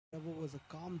Whatever was a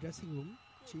calm dressing room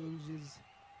changes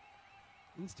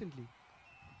instantly.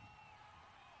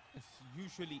 It's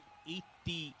usually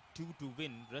 82 to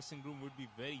win. Dressing room would be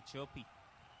very chirpy.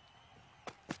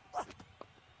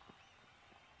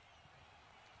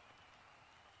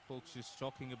 Folks just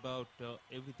talking about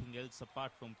everything else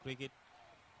apart from cricket.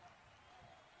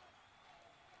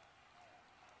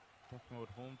 Talking about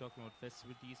home, talking about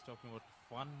festivities, talking about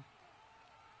fun.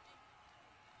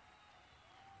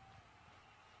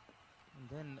 And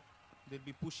then they'll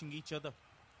be pushing each other.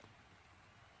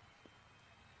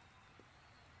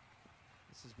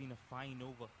 This has been a fine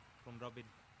over from Robin.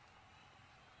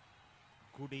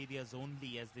 Good areas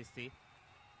only, as they say.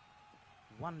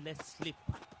 One less slip.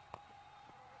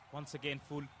 Once again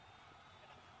full.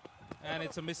 And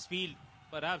it's a misfield,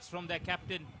 perhaps from their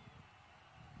captain.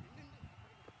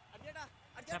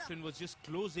 Captain was just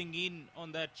closing in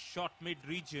on that short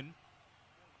mid-region.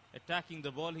 Attacking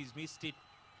the ball, he's missed it.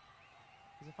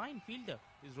 He's a fine fielder,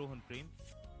 is Rohan Prem.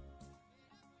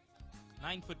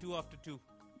 9 for 2 after 2.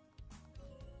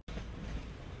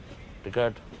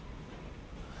 Ticket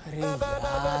अरे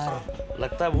यार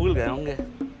लगता है भूल गए होंगे।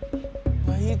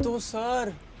 वही तो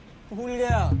sir भूल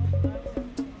गया।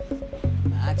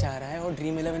 मैच आ रहा है और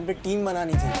ड्रीम 11 पे टीम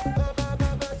बनानी थी।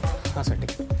 हाँ सर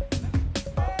टिकट।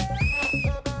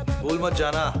 भूल मत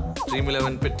जाना ड्रीम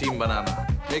 11 पे team banana.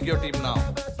 Make your team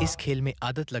now. इस खेल में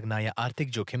आदत लगना या आर्थिक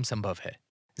जोखिम संभव है।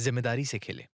 जिम्मेदारी से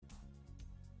खेलें।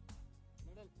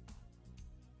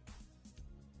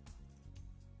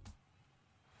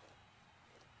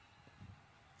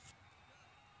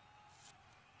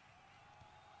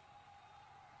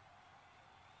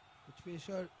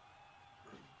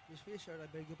 Vishweshwar, I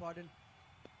beg your pardon.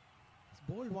 He's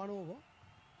bowled one over.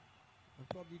 I've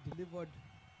probably delivered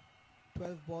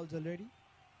 12 balls already.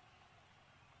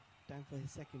 Time for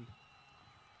his second.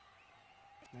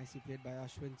 Nicely played by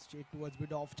Ashwin. Straight towards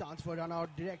mid-off. Chance for run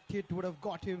out. Direct hit would have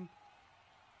got him.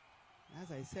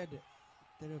 As I said,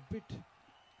 they're a bit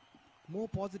more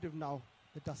positive now,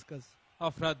 the Tuskers.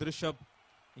 Afrad Rishabh,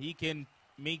 he can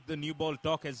make the new ball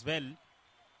talk as well.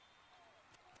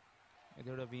 It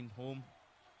would have been home.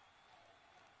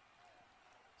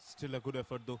 Still a good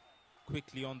effort though.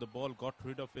 Quickly on the ball, got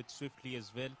rid of it swiftly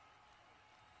as well.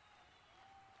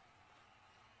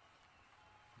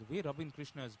 The way Robin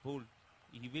Krishna has bowled,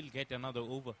 he will get another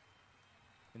over.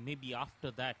 And maybe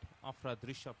after that, Afrad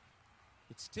Rishabh.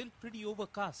 It's still pretty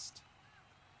overcast.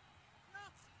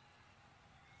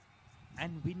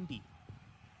 And windy.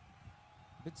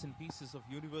 Bits and pieces of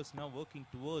universe now working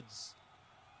towards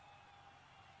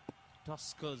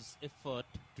Tuskers' effort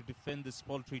to defend this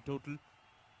paltry total.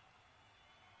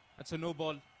 That's a no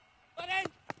ball.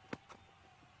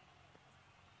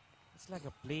 It's like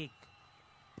a plague.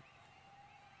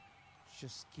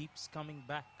 Just keeps coming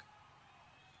back.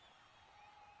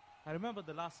 I remember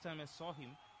the last time I saw him,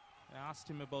 I asked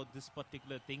him about this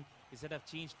particular thing. He said, I've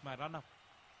changed my run-up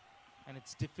and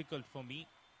it's difficult for me.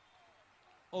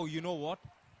 Oh, you know what?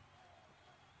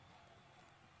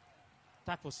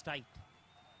 That was tight.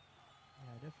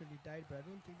 Yeah, definitely tight, but I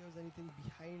don't think there was anything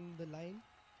behind the line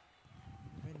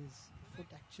when his foot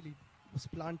actually was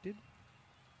planted.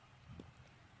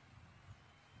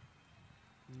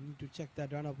 You need to check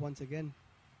that run up once again.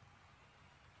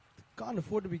 Can't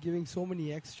afford to be giving so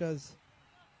many extras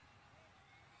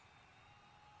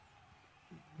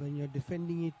when you're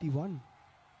defending 81.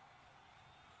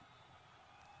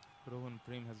 Rohan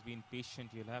Prem has been patient,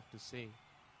 you'll have to say.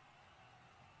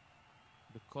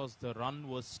 Because the run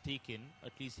was taken,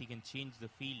 at least he can change the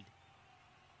field.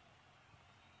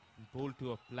 Bowl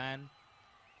to a plan.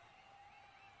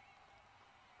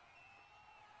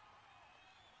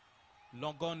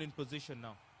 Long gone in position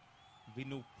now.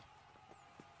 Vinu.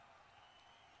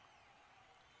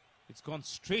 It's gone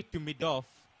straight to mid-off.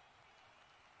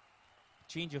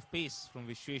 Change of pace from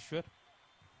Vishweshwar.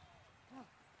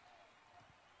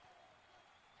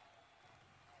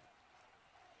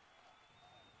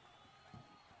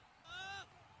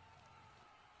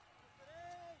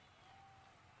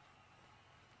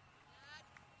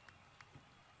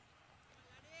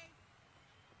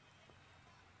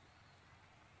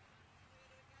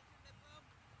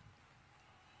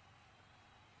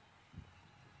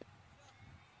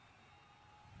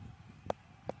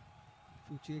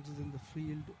 Few changes in the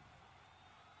field.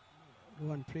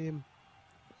 Rohan Prem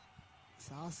is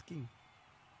asking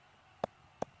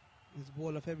his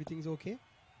ball if everything's okay.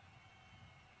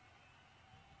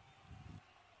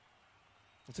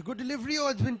 It's a good delivery. Oh,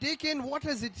 it's been taken. What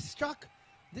has it struck?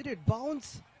 Did it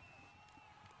bounce?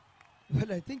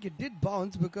 Well, I think it did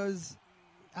bounce because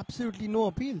absolutely no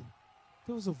appeal.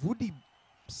 There was a woody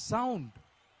sound.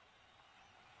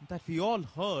 that we all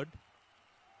heard.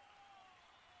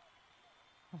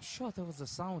 I'm sure there was a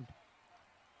sound.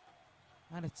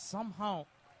 And it somehow